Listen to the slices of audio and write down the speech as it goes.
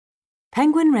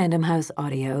Penguin Random House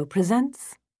Audio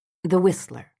presents The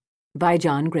Whistler by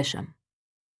John Grisham.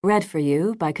 Read for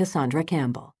you by Cassandra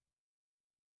Campbell.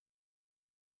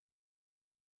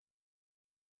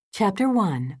 Chapter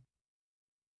 1.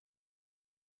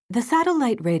 The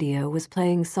satellite radio was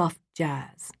playing soft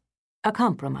jazz, a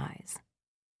compromise.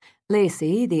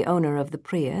 Lacey, the owner of the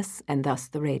Prius, and thus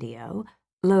the radio,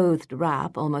 loathed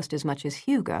rap almost as much as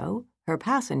Hugo, her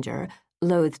passenger,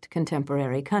 loathed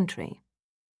contemporary country.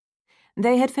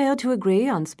 They had failed to agree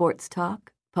on sports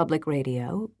talk, public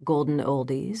radio, golden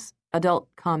oldies, adult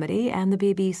comedy, and the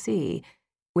BBC,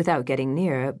 without getting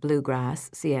near bluegrass,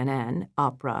 CNN,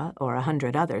 opera, or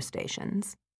 100 other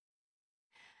stations.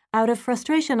 Out of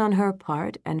frustration on her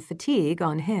part and fatigue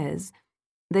on his,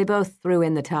 they both threw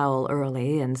in the towel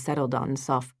early and settled on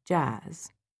soft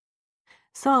jazz.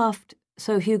 Soft,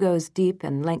 so Hugo's deep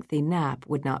and lengthy nap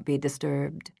would not be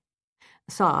disturbed.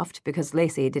 Soft because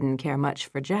Lacey didn't care much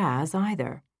for jazz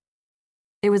either.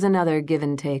 It was another give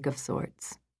and take of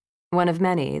sorts, one of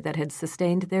many that had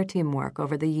sustained their teamwork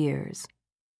over the years.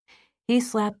 He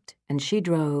slept and she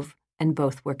drove, and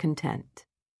both were content.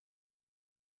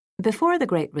 Before the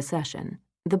Great Recession,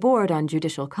 the Board on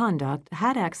Judicial Conduct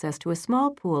had access to a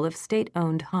small pool of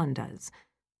state-owned Hondas,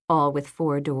 all with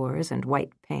 4 doors and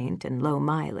white paint and low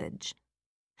mileage.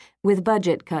 With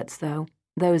budget cuts, though,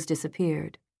 those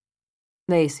disappeared.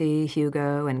 Lacey,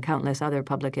 Hugo, and countless other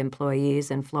public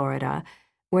employees in Florida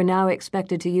were now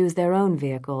expected to use their own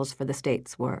vehicles for the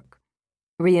state's work,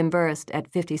 reimbursed at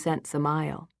 50 cents a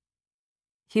mile.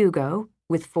 Hugo,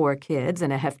 with 4 kids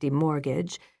and a hefty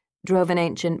mortgage, drove an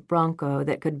ancient Bronco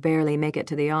that could barely make it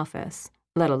to the office,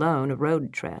 let alone a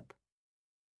road trip.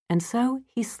 And so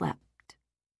he slept.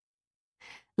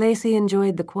 Lacey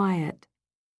enjoyed the quiet.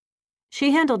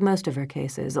 She handled most of her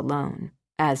cases alone,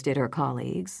 as did her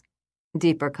colleagues.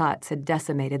 Deeper cuts had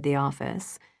decimated the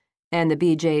office, and the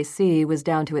BJC was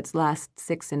down to its last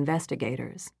 6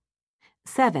 investigators.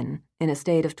 7 in a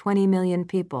state of 20 million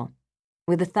people,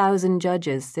 with 1,000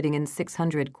 judges sitting in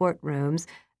 600 courtrooms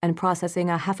and processing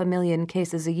 500,000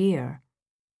 cases a year.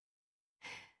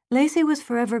 Lacey was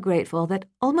forever grateful that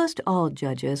almost all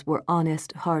judges were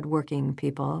honest, hard-working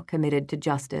people committed to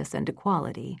justice and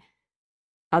equality.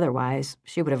 Otherwise,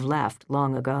 she would have left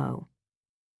long ago.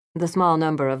 The small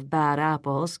number of bad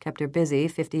apples kept her busy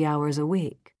 50 hours a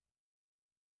week.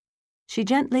 She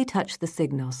gently touched the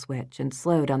signal switch and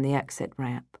slowed on the exit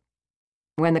ramp.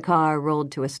 When the car rolled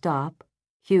to a stop,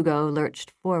 Hugo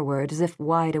lurched forward as if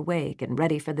wide awake and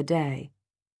ready for the day.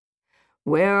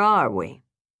 "Where are we?"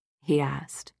 he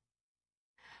asked.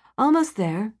 "Almost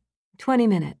there. 20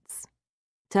 minutes.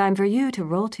 Time for you to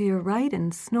roll to your right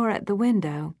and snore at the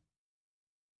window."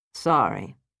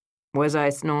 "Sorry. Was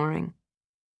I snoring?"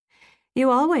 "You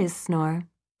always snore,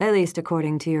 at least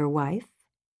according to your wife."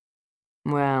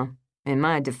 "Well, in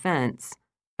my defense,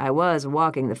 I was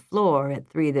walking the floor at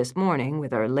 3 this morning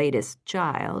with our latest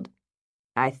child.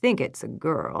 I think it's a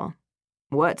girl.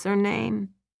 What's her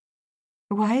name?"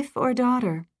 "Wife or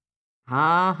daughter?"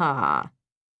 "Ha ha."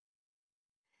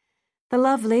 The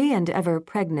lovely and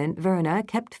ever-pregnant Verna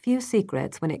kept few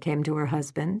secrets when it came to her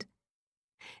husband.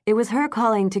 It was her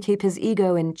calling to keep his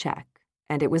ego in check,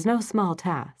 and it was no small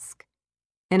task.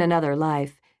 In another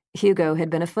life, Hugo had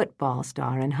been a football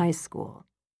star in high school,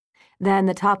 then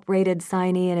the top-rated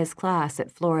signee in his class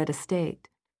at Florida State,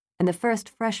 and the first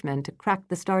freshman to crack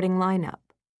the starting lineup.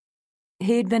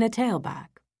 He'd been a tailback,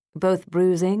 both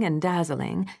bruising and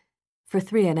dazzling, for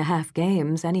 3.5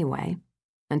 games anyway,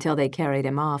 until they carried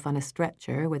him off on a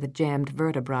stretcher with a jammed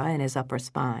vertebra in his upper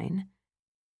spine.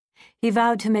 He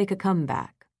vowed to make a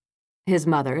comeback. His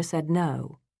mother said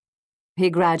no. He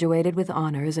graduated with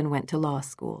honors and went to law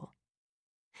school.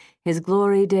 His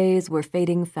glory days were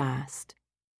fading fast,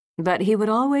 but he would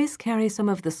always carry some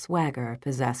of the swagger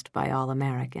possessed by all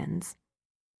Americans.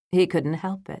 He couldn't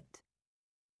help it.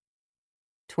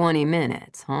 20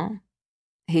 minutes, huh?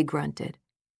 He grunted.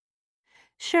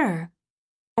 "Sure.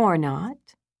 Or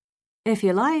not. If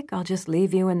you like, I'll just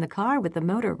leave you in the car with the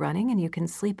motor running and you can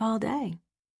sleep all day."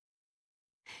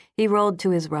 He rolled to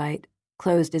his right,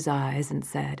 closed his eyes, and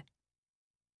said,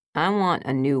 "I want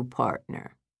a new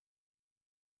partner."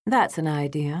 "That's an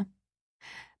idea.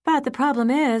 But the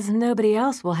problem is nobody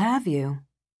else will have you."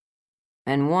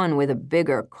 "And one with a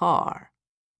bigger car."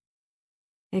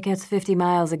 "It gets 50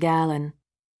 miles a gallon."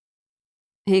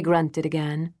 He grunted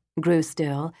again, grew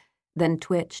still, then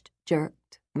twitched,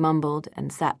 jerked, mumbled,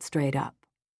 and sat straight up.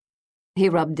 He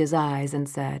rubbed his eyes and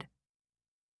said,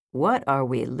 "What are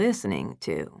we listening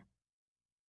to?"